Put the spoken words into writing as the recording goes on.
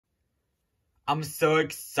I'm so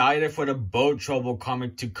excited for the Boat Trouble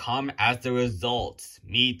comic to come as the results.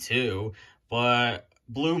 Me too. But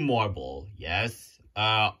Blue Marble, yes.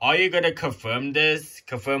 Are you gonna confirm this?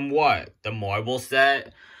 Confirm what? The marble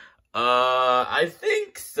set? I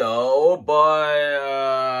think so,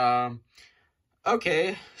 but,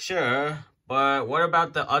 okay, sure. But what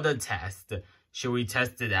about the other test? Should we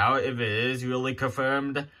test it out if it is really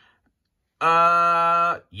confirmed?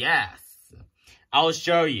 Yes. I'll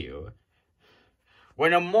show you.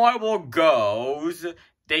 When a marble goes,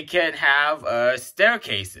 they can have,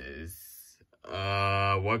 staircases.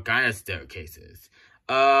 What kind of staircases?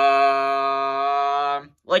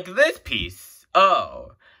 Like this piece.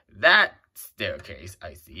 Oh, that staircase,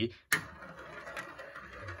 I see.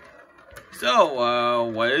 So,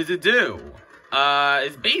 what does it do?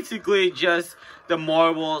 It's basically just the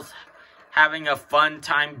marbles having a fun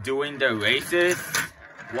time doing their races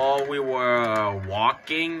while we were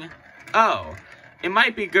walking. Oh, it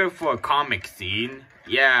might be good for a comic scene.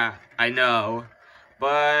 Yeah, I know.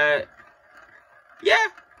 But, yeah,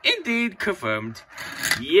 indeed confirmed.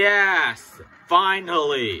 Yes,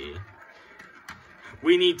 finally.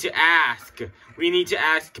 We need to ask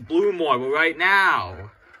Blue Marble right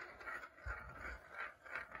now.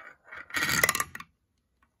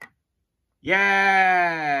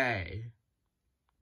 Yeah.